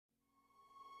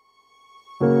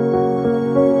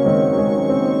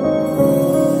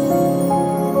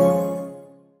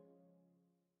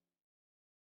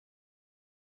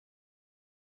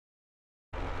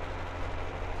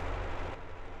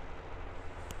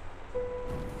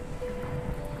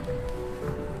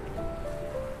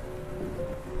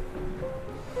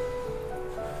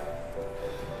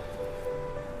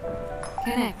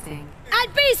Connecting. Al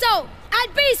piso! Al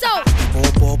piso!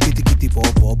 Popo, kitty kitty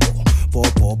popo, popo,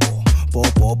 popo,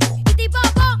 Kitty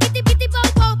popo, kitty kitty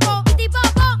popo, kitty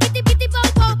popo, kitty kitty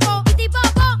popo, kitty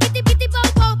popo, kitty kitty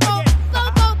popo, popo,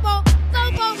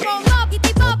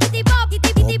 kitty pop, kitty pop,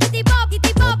 kitty kitty kitty pop,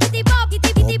 kitty pop, kitty pop,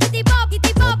 kitty kitty kitty pop,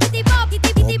 kitty pop, kitty pop,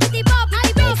 kitty kitty kitty pop,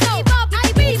 al piso,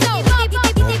 al piso,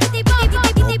 kitty kitty kitty pop,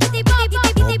 kitty kitty kitty pop,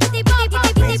 kitty kitty kitty pop,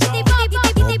 kitty kitty kitty pop,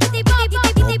 kitty kitty kitty pop,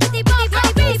 kitty kitty kitty pop,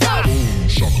 al piso.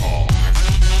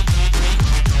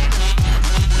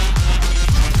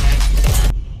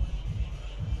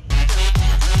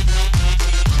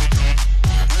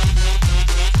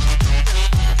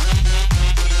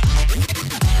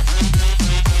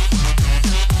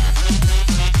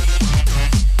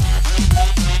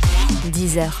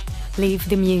 Deezer. Leave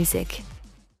the music.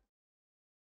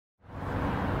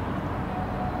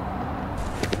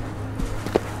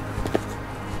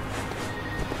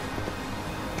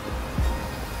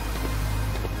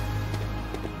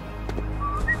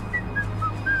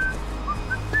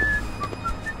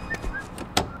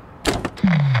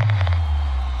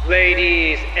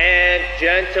 Ladies and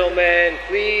gentlemen,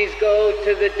 please go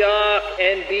to the dock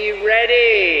and be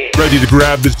ready. Ready to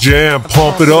grab this jam,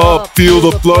 pump it up, feel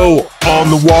the flow on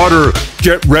the water.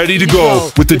 Get ready to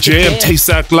go with the jam. Taste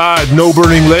that glide, no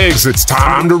burning legs. It's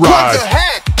time to ride. What the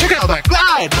heck? Check out that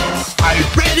glide. Are you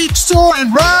ready to soar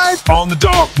and ride? On the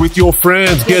dock with your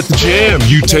friends, get the jam.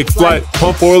 You take flight,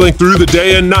 pump oiling through the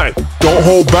day and night. Don't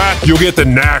hold back, you'll get the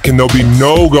knack and there'll be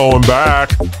no going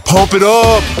back. Pump it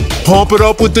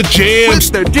up with the jam.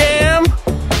 With the jam.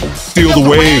 Feel the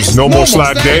waves, no more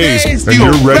slack days, and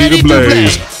you're ready to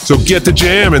blaze. So get the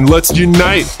jam and let's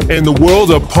unite, and the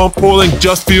world of pump oiling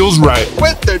just feels right.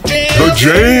 With the jam. The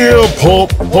jam,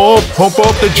 pump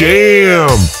up the jam.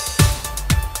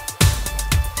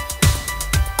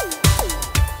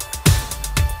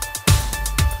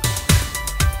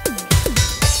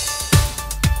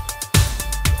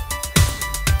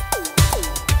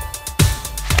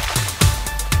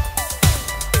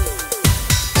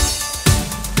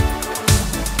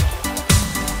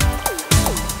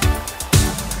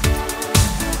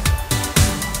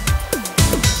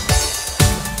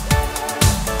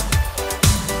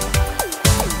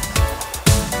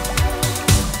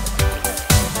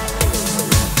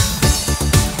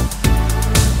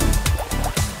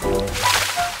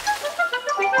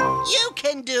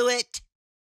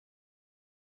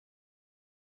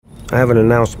 I have an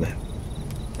announcement.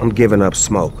 I'm giving up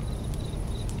smoke.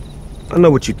 I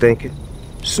know what you're thinking.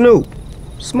 Snoop,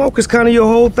 smoke is kind of your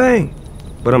whole thing.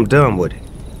 But I'm done with it.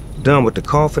 Done with the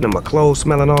coughing and my clothes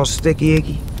smelling all sticky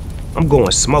icky. I'm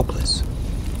going smokeless.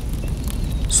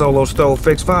 Solo stove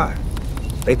fixed fire.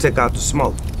 They took out the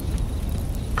smoke.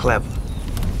 Clever.